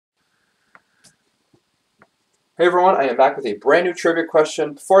Hey everyone, I am back with a brand new trivia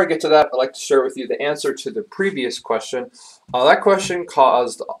question. Before I get to that, I'd like to share with you the answer to the previous question. That question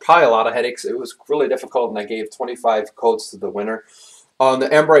caused probably a lot of headaches. It was really difficult, and I gave 25 codes to the winner. On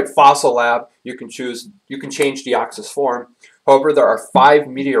the Ambrite Fossil Lab, you can change Deoxys form. However, there are 5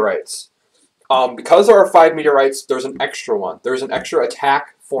 meteorites. Because there are 5 meteorites, there's an extra one. There's an extra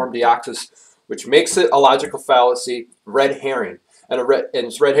attack form Deoxys, which makes it a logical fallacy, red herring. And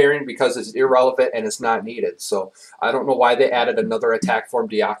it's red herring because it's irrelevant and it's not needed. So I don't know why they added another attack form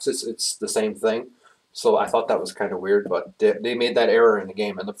Deoxys. It's the same thing. So I thought that was kind of weird, but they made that error in the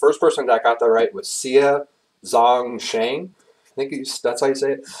game. And the first person that got that right was Sia Zhang Shang. I think that's how you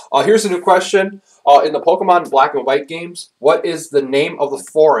say it. Here's a new question. In the Pokemon Black and White games, what is the name of the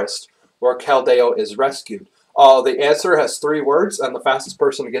forest where Caldeo is rescued? The answer has 3 words, and the fastest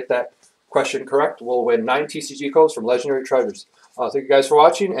person to get that question correct will win 9 TCG codes from Legendary Treasures. Thank you guys for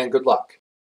watching, and good luck.